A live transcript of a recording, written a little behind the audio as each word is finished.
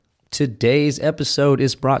Today's episode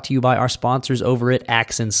is brought to you by our sponsors over at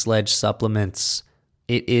Axe and Sledge Supplements.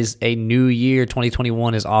 It is a new year.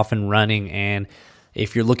 2021 is off and running, and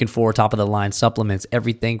if you're looking for top-of-the-line supplements,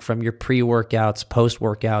 everything from your pre-workouts,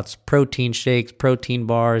 post-workouts, protein shakes, protein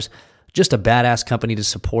bars, just a badass company to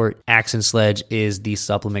support. Axe and Sledge is the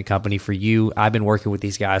supplement company for you. I've been working with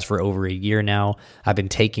these guys for over a year now. I've been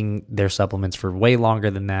taking their supplements for way longer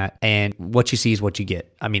than that, and what you see is what you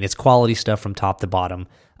get. I mean, it's quality stuff from top to bottom.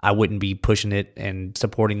 I wouldn't be pushing it and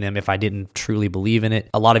supporting them if I didn't truly believe in it.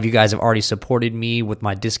 A lot of you guys have already supported me with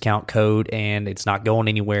my discount code, and it's not going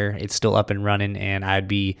anywhere. It's still up and running, and I'd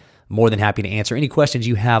be more than happy to answer any questions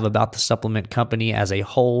you have about the supplement company as a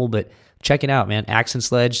whole. But check it out, man. Axe and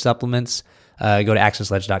Sledge Supplements. Go to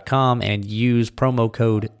axandsledge.com and use promo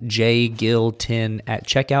code JGIL10 at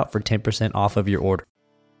checkout for 10% off of your order.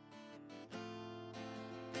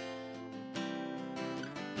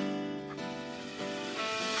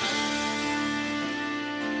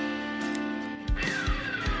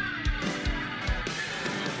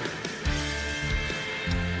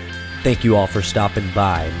 Thank you all for stopping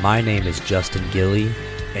by. My name is Justin Gilly,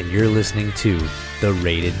 and you're listening to the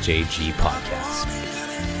Rated JG Podcast.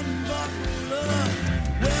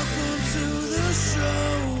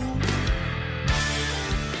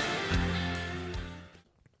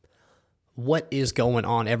 What is going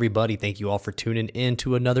on, everybody? Thank you all for tuning in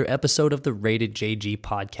to another episode of the Rated JG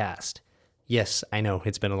Podcast. Yes, I know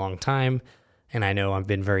it's been a long time, and I know I've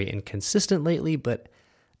been very inconsistent lately, but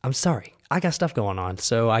I'm sorry. I got stuff going on,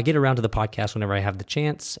 so I get around to the podcast whenever I have the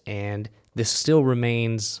chance, and this still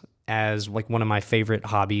remains as like one of my favorite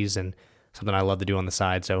hobbies and something I love to do on the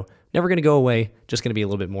side, so never going to go away, just going to be a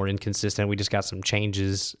little bit more inconsistent. We just got some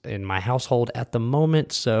changes in my household at the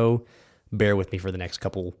moment, so bear with me for the next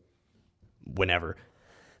couple whenever.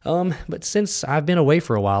 But since I've been away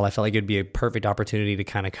for a while, I felt like it'd be a perfect opportunity to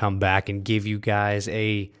kind of come back and give you guys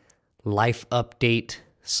a life update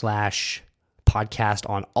 / podcast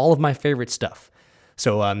on all of my favorite stuff.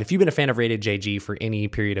 So if you've been a fan of Rated JG for any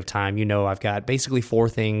period of time, you know I've got basically 4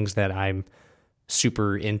 things that I'm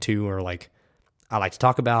super into, or like I like to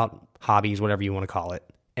talk about, hobbies, whatever you want to call it.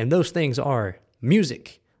 And those things are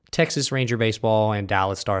music, Texas Ranger baseball and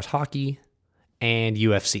Dallas Stars hockey, and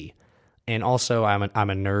UFC. And also I'm a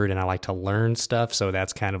nerd and I like to learn stuff, so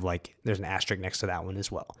that's kind of like there's an asterisk next to that one as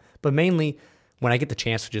well. But mainly when I get the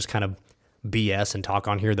chance to just kind of BS and talk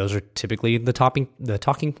on here, those are typically the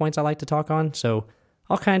talking points I like to talk on. So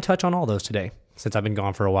I'll kind of touch on all those today since I've been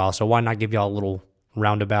gone for a while. So why not give y'all a little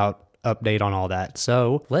roundabout update on all that?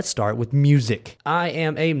 So let's start with music. I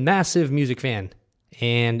am a massive music fan,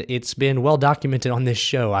 and it's been well documented on this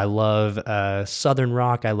show. I love Southern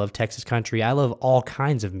rock. I love Texas country. I love all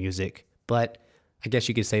kinds of music, but I guess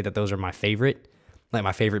you could say that those are my favorite. Like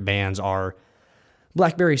my favorite bands are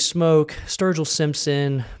Blackberry Smoke, Sturgill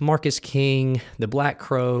Simpson, Marcus King, the Black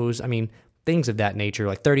Crowes. I mean, things of that nature,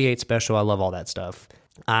 like 38 Special. I love all that stuff.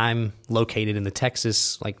 I'm located in the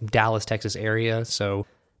Texas, like Dallas, Texas area. So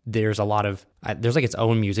there's a lot of, there's like its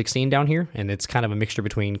own music scene down here. And it's kind of a mixture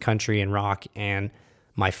between country and rock. And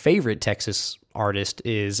my favorite Texas artist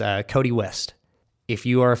is Cody West. If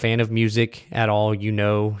you are a fan of music at all, you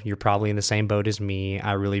know you're probably in the same boat as me.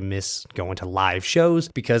 I really miss going to live shows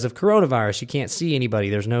because of coronavirus. You can't see anybody.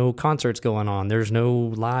 There's no concerts going on. There's no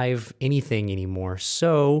live anything anymore.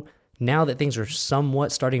 So now that things are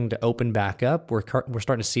somewhat starting to open back up, we're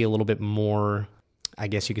starting to see a little bit more, I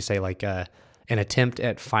guess you could say, like an attempt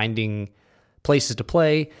at finding places to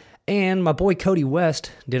play. And my boy Cody West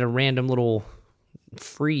did a random little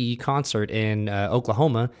free concert in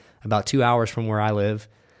Oklahoma, about 2 hours from where I live,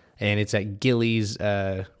 and it's at Gilly's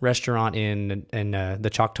restaurant in the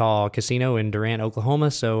Choctaw Casino in Durant,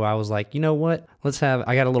 Oklahoma. So I was like, you know what? I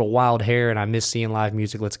got a little wild hair, and I miss seeing live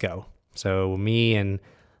music. Let's go. So me and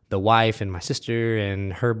the wife and my sister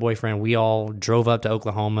and her boyfriend, we all drove up to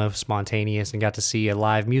Oklahoma, spontaneous, and got to see a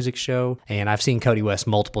live music show. And I've seen Cody West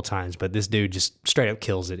multiple times, but this dude just straight up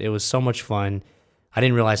kills it. It was so much fun. I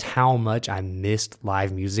didn't realize how much I missed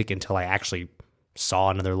live music until I actually saw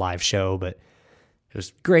another live show, but it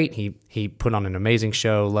was great. He put on an amazing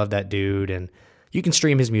show. Love that dude. And you can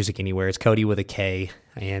stream his music anywhere. It's Cody with a K,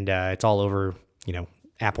 and it's all over,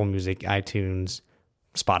 Apple Music, iTunes,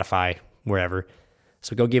 Spotify, wherever.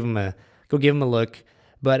 So go give him a look.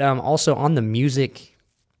 But also on the music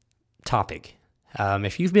topic,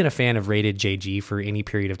 if you've been a fan of Rated JG for any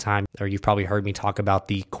period of time, or you've probably heard me talk about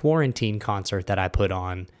the quarantine concert that I put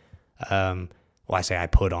on. Well, I say I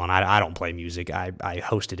put on. I don't play music. I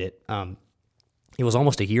hosted it. It was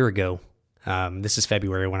almost a year ago. This is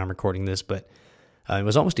February when I'm recording this, but it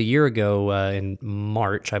was almost a year ago in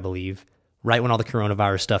March, I believe, right when all the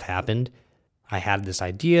coronavirus stuff happened, I had this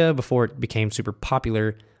idea before it became super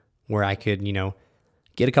popular where I could,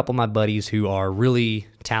 get a couple of my buddies who are really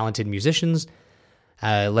talented musicians,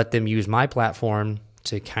 let them use my platform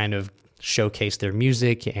to kind of showcase their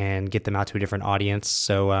music and get them out to a different audience.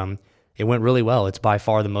 So it went really well. It's by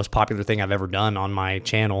far the most popular thing I've ever done on my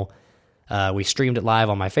channel. We streamed it live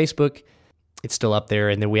on my Facebook. It's still up there.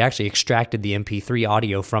 And then we actually extracted the MP3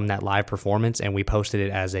 audio from that live performance and we posted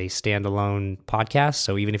it as a standalone podcast.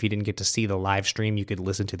 So even if you didn't get to see the live stream, you could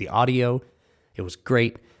listen to the audio. It was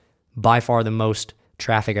great. By far the most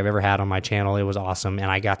traffic I've ever had on my channel. It was awesome.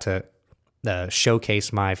 And I got to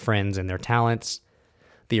showcase my friends and their talents.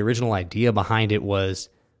 The original idea behind it was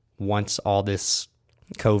once all this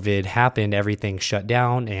COVID happened, everything shut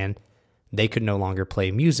down and they could no longer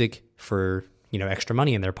play music for extra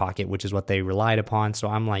money in their pocket, which is what they relied upon. So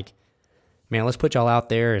I'm like, man, let's put y'all out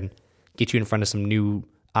there and get you in front of some new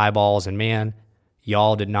eyeballs. And man,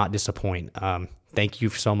 y'all did not disappoint. Thank you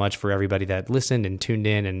so much for everybody that listened and tuned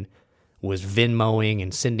in and was Venmoing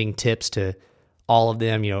and sending tips to all of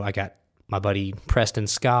them. I got my buddy Preston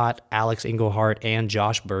Scott, Alex Englehart, and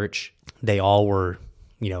Josh Birch. They all were,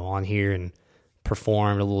 on here and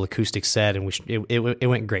performed a little acoustic set, and it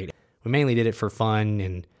went great. We mainly did it for fun,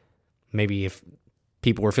 and maybe if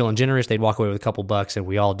people were feeling generous, they'd walk away with a couple bucks, and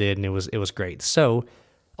we all did, and it was great. So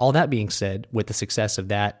all that being said, with the success of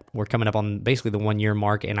that, we're coming up on basically the 1 year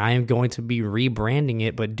mark, and I am going to be rebranding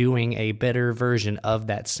it, but doing a better version of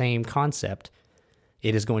that same concept.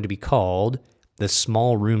 It is going to be called the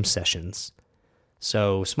Small Room Sessions.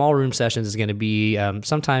 So Small Room Sessions is going to be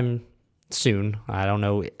sometime soon. I don't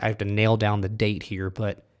know. I have to nail down the date here,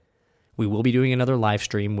 but we will be doing another live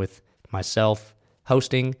stream with myself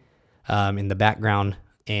hosting in the background,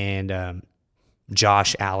 and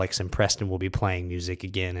Josh, Alex, and Preston will be playing music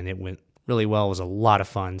again, and it went really well. It was a lot of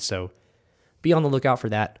fun, so be on the lookout for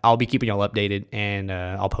that. I'll be keeping y'all updated, and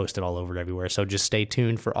I'll post it all over everywhere, so just stay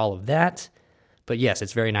tuned for all of that. But yes,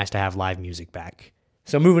 it's very nice to have live music back.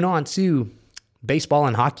 So moving on to baseball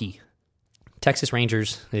and hockey. Texas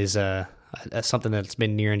Rangers is something that's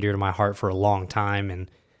been near and dear to my heart for a long time,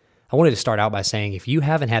 and I wanted to start out by saying if you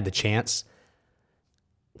haven't had the chance,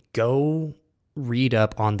 go read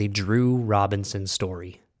up on the Drew Robinson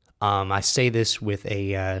story. I say this with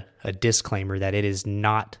a disclaimer that it is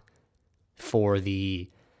not for the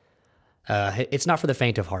it's not for the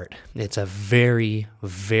faint of heart. It's a very,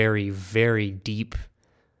 very, very deep,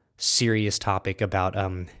 serious topic about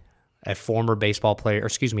a former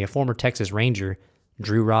Texas Ranger,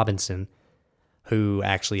 Drew Robinson, who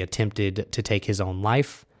actually attempted to take his own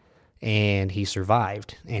life. And he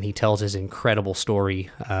survived, and he tells his incredible story.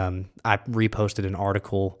 I reposted an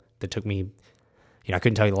article that took me, I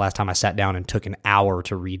couldn't tell you the last time I sat down and took an hour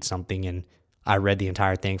to read something, and I read the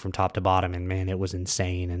entire thing from top to bottom, and man, it was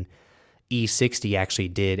insane. And E60 actually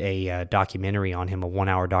did a documentary on him, a 1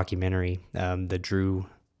 hour documentary, the Drew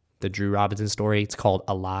Robinson story. It's called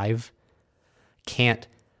Alive. Can't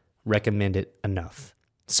recommend it enough.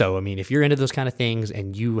 So, if you're into those kind of things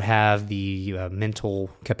and you have the mental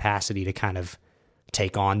capacity to kind of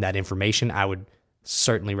take on that information, I would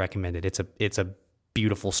certainly recommend it. It's a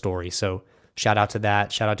beautiful story. So, shout out to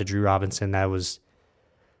that. Shout out to Drew Robinson. That was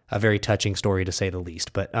a very touching story, to say the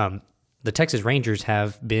least. But the Texas Rangers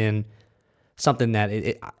have been something that,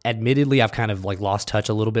 admittedly, I've kind of lost touch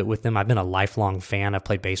a little bit with them. I've been a lifelong fan. I've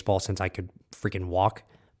played baseball since I could freaking walk,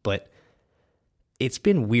 but it's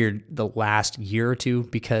been weird the last year or two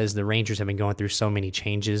because the Rangers have been going through so many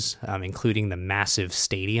changes, including the massive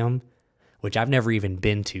stadium, which I've never even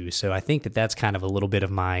been to. So I think that's kind of a little bit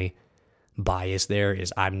of my bias there,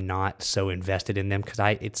 is I'm not so invested in them because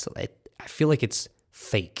I feel like it's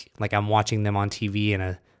fake. Like I'm watching them on TV in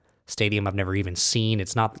a stadium I've never even seen.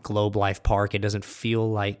 It's not Globe Life Park. It doesn't feel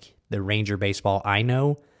like the Ranger baseball I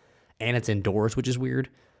know, and it's indoors, which is weird.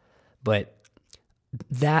 But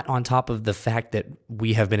that, on top of the fact that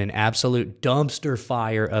we have been an absolute dumpster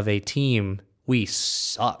fire of a team, we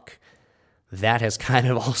suck. That has kind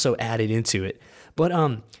of also added into it. But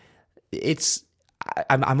I'm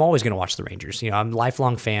always going to watch the Rangers. I'm a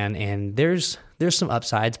lifelong fan, and there's some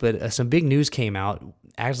upsides, but some big news came out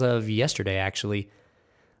as of yesterday, actually.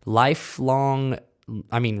 Ranger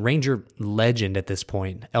legend at this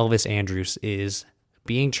point, Elvis Andrus, is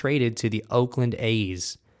being traded to the Oakland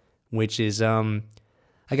A's, which is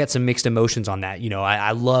I got some mixed emotions on that.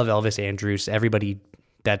 I love Elvis Andrus. Everybody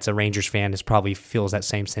that's a Rangers fan probably feels that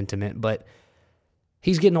same sentiment, but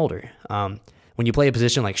he's getting older. When you play a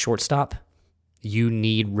position like shortstop, you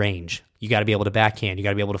need range. You got to be able to backhand. You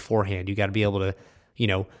got to be able to forehand. You got to be able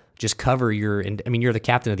to, just cover you're the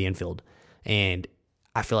captain of the infield. And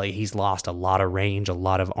I feel like he's lost a lot of range, a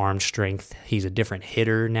lot of arm strength. He's a different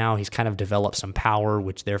hitter now. He's kind of developed some power,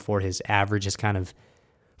 which therefore his average has kind of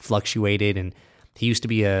fluctuated. And he used to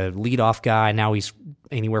be a leadoff guy. Now he's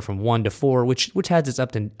anywhere from 1 to 4, which has its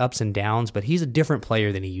ups and downs, but he's a different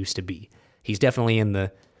player than he used to be. He's definitely in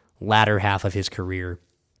the latter half of his career.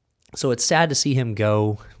 So it's sad to see him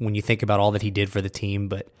go when you think about all that he did for the team,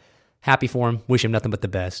 but happy for him. Wish him nothing but the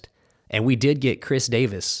best. And we did get Chris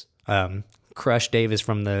Davis, Crush Davis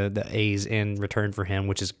from the A's in return for him,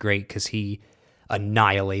 which is great because he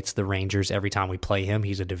annihilates the Rangers every time we play him.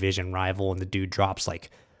 He's a division rival, and the dude drops like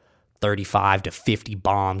 35 to 50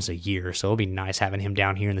 bombs a year. So it'll be nice having him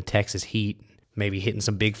down here in the Texas heat, maybe hitting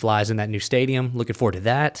some big flies in that new stadium. Looking forward to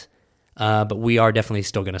that. But we are definitely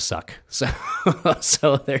still going to suck. So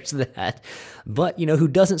there's that. But, who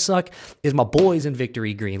doesn't suck is my boys in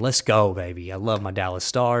Victory Green. Let's go, baby. I love my Dallas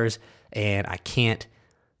Stars, and I can't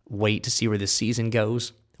wait to see where this season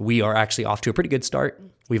goes. We are actually off to a pretty good start.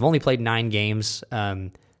 We've only played 9 games.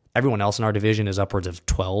 Everyone else in our division is upwards of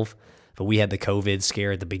 12, but we had the COVID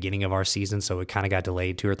scare at the beginning of our season, so it kind of got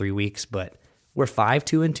delayed 2 or 3 weeks, but we're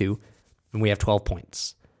 5-2-2, and we have 12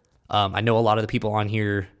 points. I know a lot of the people on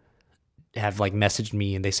here have messaged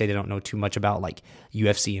me, and they say they don't know too much about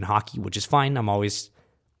UFC and hockey, which is fine. I'm always,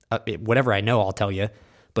 whatever I know, I'll tell you.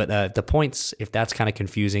 But the points, if that's kind of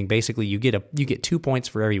confusing, basically you get 2 points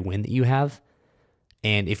for every win that you have.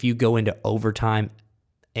 And if you go into overtime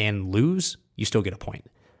and lose, you still get a point.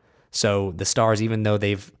 So the Stars, even though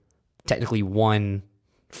they've technically won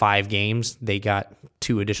 5 games, they got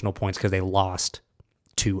 2 additional points because they lost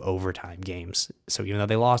 2 overtime games. So even though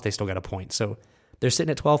they lost, they still got a point. So they're sitting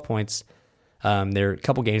at 12 points. They're a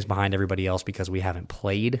couple games behind everybody else because we haven't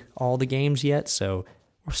played all the games yet. So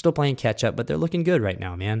we're still playing catch up, but they're looking good right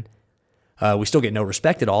now, man. We still get no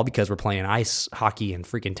respect at all because we're playing ice hockey in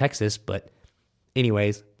freaking Texas. But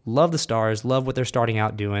anyways, love the Stars, love what they're starting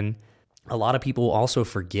out doing. A lot of people also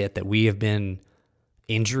forget that we have been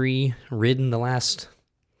injury ridden the last,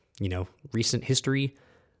 recent history.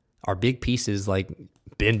 Our big pieces like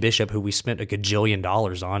Ben Bishop, who we spent $1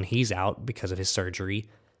 gajillion on, he's out because of his surgery.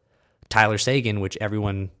 Tyler Seguin, which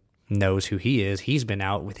everyone knows who he is, he's been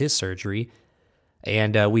out with his surgery.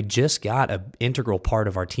 And we just got an integral part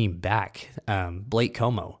of our team back, Blake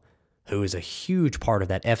Como, who is a huge part of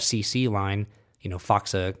that FCC line,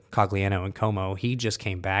 Foxa, Cogliano, and Como. He just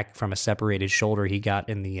came back from a separated shoulder he got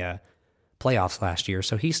in the playoffs last year.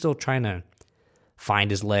 So he's still trying to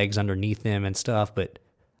find his legs underneath him and stuff, but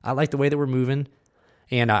I like the way that we're moving.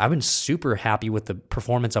 And I've been super happy with the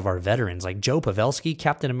performance of our veterans. Like Joe Pavelski,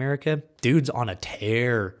 Captain America, dude's on a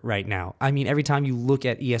tear right now. I mean, every time you look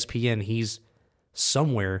at ESPN, he's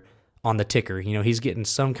somewhere on the ticker. He's getting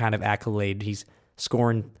some kind of accolade. He's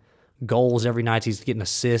scoring goals every night. He's getting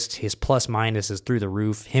assists. His plus minus is through the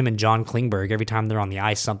roof. Him and John Klingberg, every time they're on the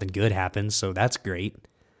ice, something good happens. So that's great.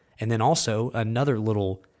 And then also another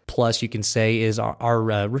little plus you can say is our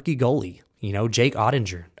rookie goalie, Jake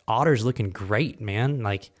Ottinger. Otter's looking great, man.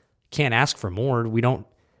 Can't ask for more. We don't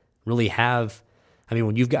really have,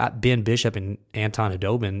 when you've got Ben Bishop and Anton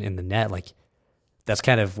Khudobin in the net, that's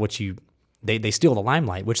kind of what they steal the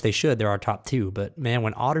limelight, which they should. They're our top 2. But man,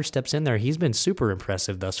 when Otter steps in there, he's been super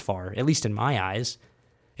impressive thus far, at least in my eyes.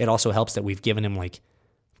 It also helps that we've given him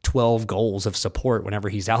 12 goals of support whenever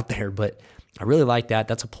he's out there. But I really like that.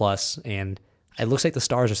 That's a plus. And it looks like the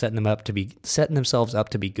Stars are setting themselves up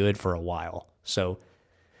to be good for a while. So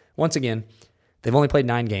once again, they've only played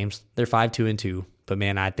 9 games. They're 5-2-2. But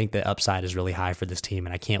man, I think the upside is really high for this team,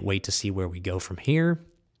 and I can't wait to see where we go from here.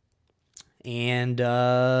 And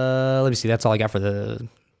let me see. That's all I got for the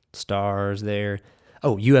Stars there.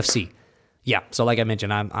 Oh, UFC. Yeah. So like I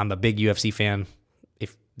mentioned, I'm a big UFC fan.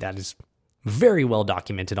 If that is very well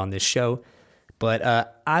documented on this show.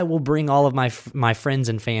 But I will bring all of my friends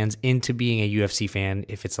and fans into being a UFC fan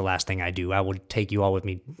if it's the last thing I do. I will take you all with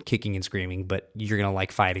me kicking and screaming, but you're going to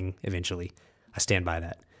like fighting eventually. I stand by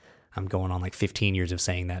that. I'm going on 15 years of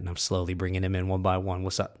saying that, and I'm slowly bringing them in one by one.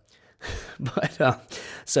 What's up? But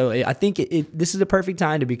so I think this is a perfect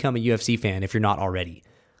time to become a UFC fan if you're not already.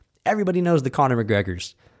 Everybody knows the Conor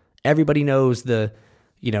McGregors. Everybody knows the,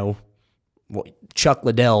 Chuck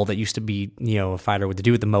Liddell that used to be, a fighter with the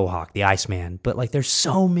dude with the mohawk, the Iceman. But there's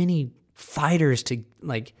so many fighters to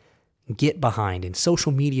get behind, and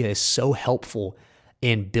social media is so helpful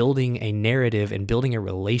in building a narrative and building a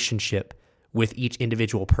relationship with each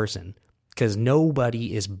individual person, because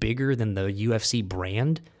nobody is bigger than the UFC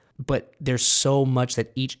brand, but there's so much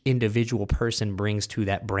that each individual person brings to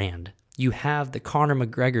that brand. You have the Conor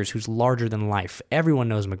McGregors, who's larger than life. Everyone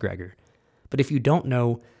knows McGregor. But if you don't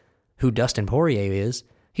know who Dustin Poirier is,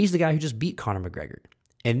 he's the guy who just beat Conor McGregor.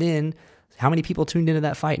 And then how many people tuned into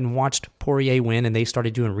that fight and watched Poirier win, and they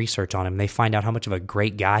started doing research on him? They find out how much of a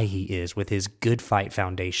great guy he is with his Good Fight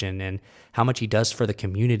Foundation and how much he does for the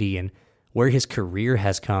community and where his career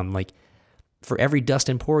has come. Like, for every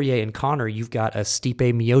Dustin Poirier and Conor, you've got a Stipe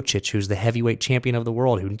Miocic, who's the heavyweight champion of the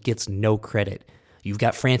world, who gets no credit. You've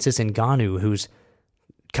got Francis Ngannou, who's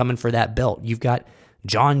coming for that belt. You've got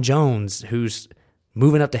John Jones, who's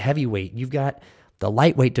moving up to heavyweight. You've got the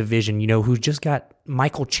lightweight division, who's just got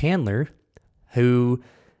Michael Chandler, who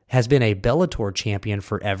has been a Bellator champion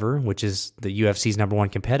forever, which is the UFC's number one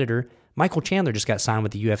competitor. Michael Chandler just got signed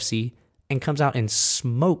with the UFC and comes out and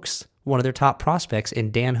smokes one of their top prospects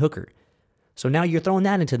in Dan Hooker. So now you're throwing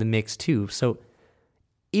that into the mix too. So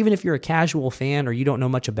even if you're a casual fan or you don't know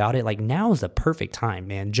much about it, like, now is the perfect time,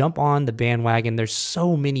 man. Jump on the bandwagon. There's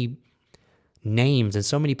so many names and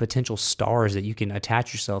so many potential stars that you can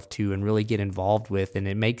attach yourself to and really get involved with, and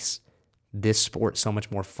it makes this sport so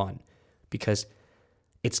much more fun because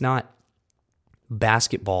it's not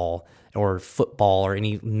basketball or football or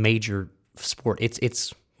any major sport.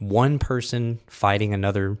 It's one person fighting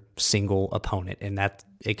another single opponent, and that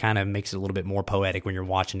it kind of makes it a little bit more poetic when you're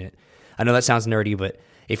watching it. I know that sounds nerdy, but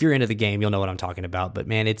if you're into the game, you'll know what I'm talking about. But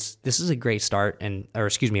man, this is a great start,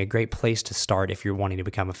 a great place to start if you're wanting to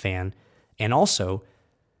become a fan. And also,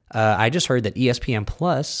 I just heard that ESPN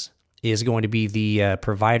Plus is going to be the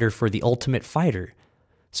provider for The Ultimate Fighter.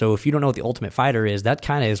 So if you don't know what The Ultimate Fighter is, that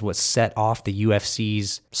kind of is what set off the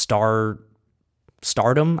UFC's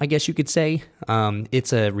stardom, I guess you could say.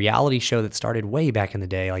 It's a reality show that started way back in the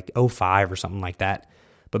day, like 2005 or something like that.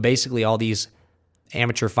 But basically all these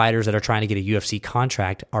amateur fighters that are trying to get a UFC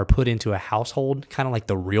contract are put into a household, kind of like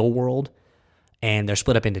the real world, and they're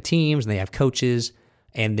split up into teams, and they have coaches,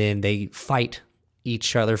 and then they fight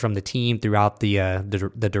each other from the team throughout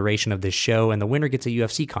the duration of this show, and the winner gets a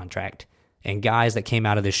UFC contract. And guys that came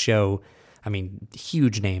out of this show, I mean,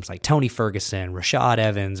 huge names like Tony Ferguson, Rashad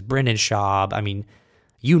Evans, Brendan Schaub, I mean,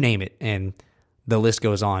 you name it, and the list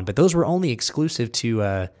goes on. But those were only exclusive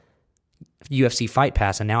to UFC Fight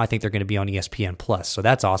Pass, and now I think they're going to be on ESPN Plus. So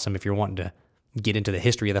that's awesome. If you're wanting to get into the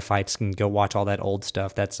history of the fights and go watch all that old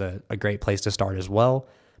stuff, that's a great place to start as well.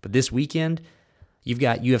 But this weekend, you've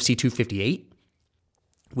got UFC 258,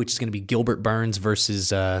 which is going to be Gilbert Burns versus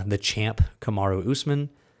the champ Kamaru Usman,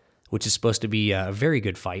 which is supposed to be a very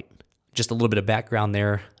good fight. Just a little bit of background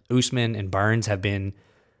there. Usman and Burns have been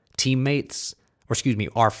teammates,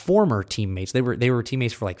 our former teammates. They were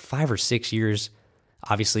teammates for like 5 or 6 years.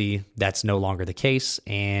 Obviously, that's no longer the case,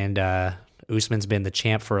 and Usman's been the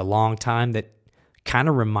champ for a long time. That kind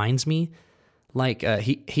of reminds me, like,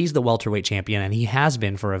 he's the welterweight champion, and he has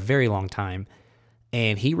been for a very long time,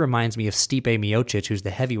 and he reminds me of Stipe Miocic, who's the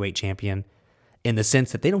heavyweight champion, in the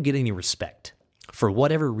sense that they don't get any respect. For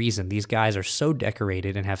whatever reason, these guys are so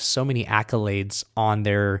decorated and have so many accolades on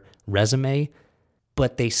their resume,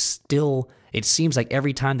 but they still, it seems like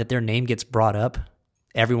every time that their name gets brought up,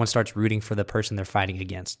 everyone starts rooting for the person they're fighting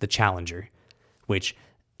against, the challenger, which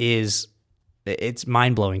it's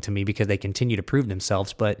mind-blowing to me because they continue to prove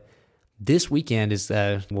themselves. But this weekend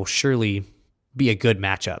will surely be a good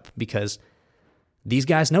matchup because these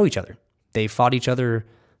guys know each other. They fought each other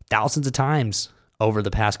thousands of times over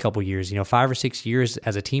the past couple years. 5 or 6 years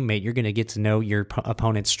as a teammate, you're going to get to know your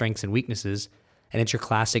opponent's strengths and weaknesses, and it's your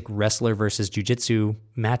classic wrestler versus jiu-jitsu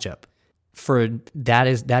matchup. That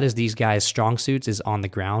is these guys' strong suits is on the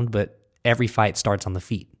ground, but every fight starts on the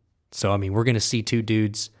feet. So, I mean, we're going to see two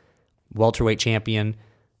dudes, welterweight champion,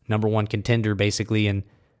 number one contender, basically, and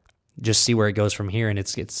just see where it goes from here. And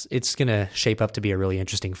it's going to shape up to be a really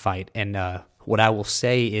interesting fight. And what I will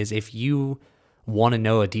say is, if you want to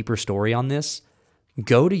know a deeper story on this,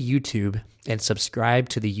 go to YouTube and subscribe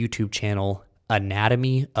to the YouTube channel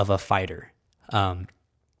Anatomy of a Fighter.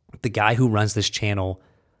 The guy who runs this channel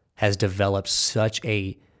has developed such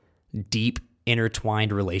a deep,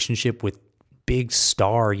 intertwined relationship with big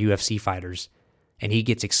star UFC fighters, and he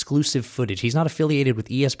gets exclusive footage. He's not affiliated with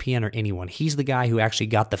ESPN or anyone. He's the guy who actually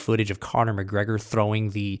got the footage of Conor McGregor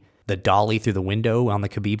throwing the dolly through the window on the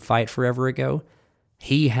Khabib fight forever ago.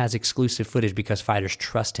 He has exclusive footage because fighters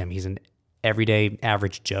trust him. He's an everyday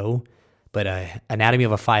average Joe, but Anatomy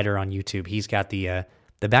of a Fighter on YouTube, he's got the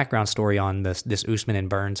background story on this Usman and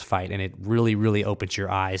Burns fight, and it really, really opens your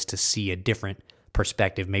eyes to see a different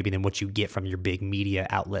perspective maybe than what you get from your big media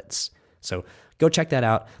outlets. So go check that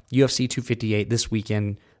out. UFC 258 this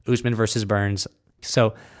weekend, Usman versus Burns.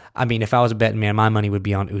 So, I mean, if I was a betting man, my money would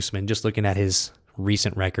be on Usman, just looking at his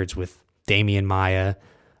recent records with Damian Maia,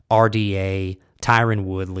 RDA, Tyron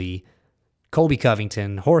Woodley, Colby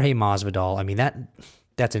Covington, Jorge Masvidal. I mean,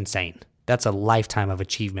 that's insane. That's a lifetime of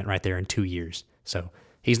achievement right there in 2 years. So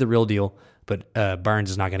He's the real deal, but Burns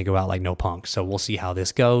is not going to go out like no punk. So we'll see how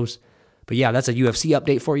this goes. But yeah, that's a UFC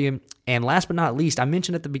update for you. And last but not least, I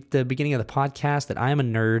mentioned at the beginning of the podcast that I am a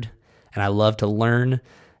nerd and I love to learn.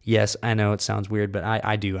 Yes, I know it sounds weird, but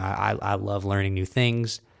I do. I love learning new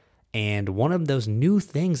things. And one of those new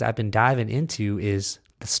things I've been diving into is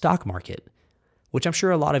the stock market, which I'm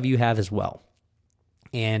sure a lot of you have as well.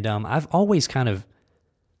 And I've always kind of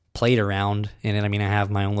played around in it. I mean, I have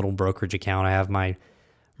my own little brokerage account. I have my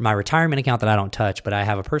retirement account that I don't touch, but I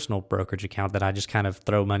have a personal brokerage account that I just kind of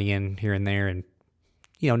throw money in here and there and,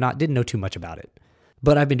 didn't know too much about it.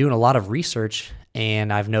 But I've been doing a lot of research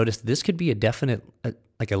and I've noticed this could be a definite,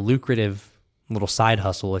 like a lucrative little side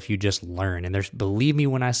hustle if you just learn. And believe me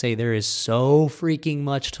when I say there is so freaking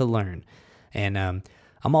much to learn. And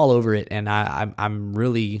I'm all over it and I'm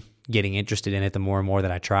really getting interested in it the more and more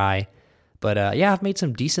that I try. But I've made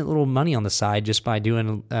some decent little money on the side just by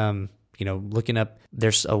doing looking up.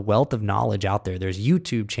 There's a wealth of knowledge out there. There's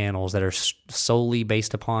YouTube channels that are solely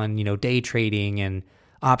based upon, day trading and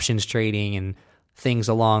options trading and things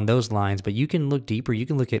along those lines. But you can look deeper. You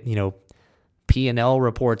can look at, P&L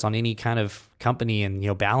reports on any kind of company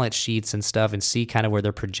and, balance sheets and stuff and see kind of where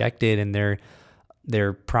they're projected and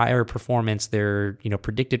their prior performance, their,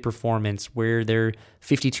 predicted performance, where their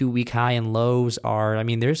 52-week high and lows are. I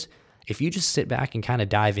mean, if you just sit back and kind of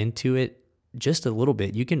dive into it, just a little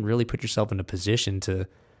bit, you can really put yourself in a position to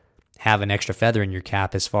have an extra feather in your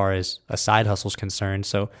cap as far as a side hustle is concerned.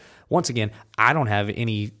 So once again, I don't have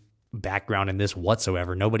any background in this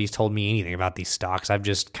whatsoever. Nobody's told me anything about these stocks. I've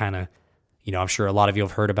just kind of, I'm sure a lot of you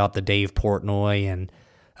have heard about the Dave Portnoy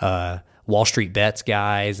and Wall Street Bets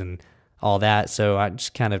guys and all that. So I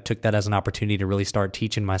just kind of took that as an opportunity to really start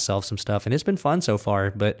teaching myself some stuff. And it's been fun so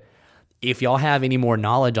far. But if y'all have any more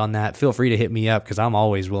knowledge on that, feel free to hit me up because I'm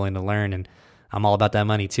always willing to learn and I'm all about that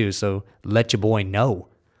money too. So let your boy know.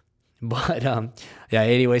 But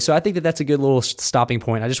anyway, so I think that's a good little stopping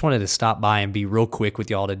point. I just wanted to stop by and be real quick with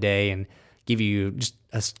y'all today and give you just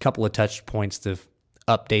a couple of touch points to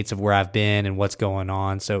updates of where I've been and what's going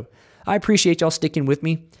on. So I appreciate y'all sticking with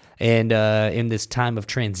me and in this time of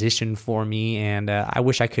transition for me. And I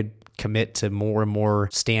wish I could commit to more and more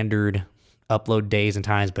standard upload days and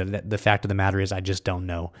times, but the fact of the matter is I just don't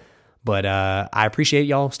know. But I appreciate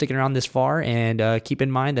y'all sticking around this far, and keep in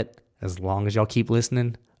mind that as long as y'all keep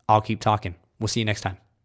listening, I'll keep talking. We'll see you next time.